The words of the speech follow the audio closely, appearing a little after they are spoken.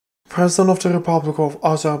President of the Republic of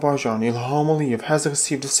Azerbaijan Ilham Aliyev has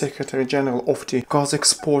received the Secretary General of the Gas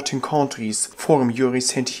Exporting Countries Forum Yuri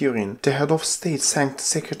Sentjurin. The head of state thanked the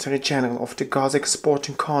Secretary General of the Gas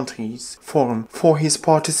Exporting Countries Forum for his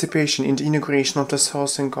participation in the inauguration of the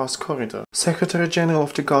Southern Gas Corridor. Secretary General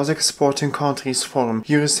of the Gas Exporting Countries Forum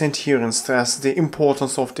Yuri Sentjurin stressed the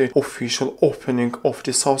importance of the official opening of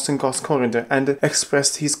the Southern Gas Corridor and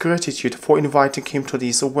expressed his gratitude for inviting him to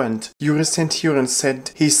this event. Yuri Sentjurin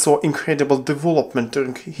said he saw incredible development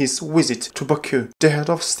during his visit to Baku. The head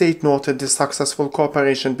of state noted the successful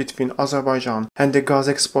cooperation between Azerbaijan and the Gas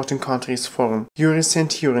Exporting Countries Forum. Yuri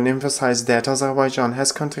Sentjurin emphasized that Azerbaijan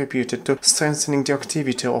has contributed to strengthening the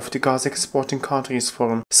activity of the Gas Exporting Countries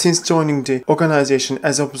Forum since joining the organization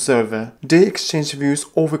as observer. They exchanged views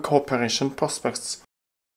over cooperation prospects.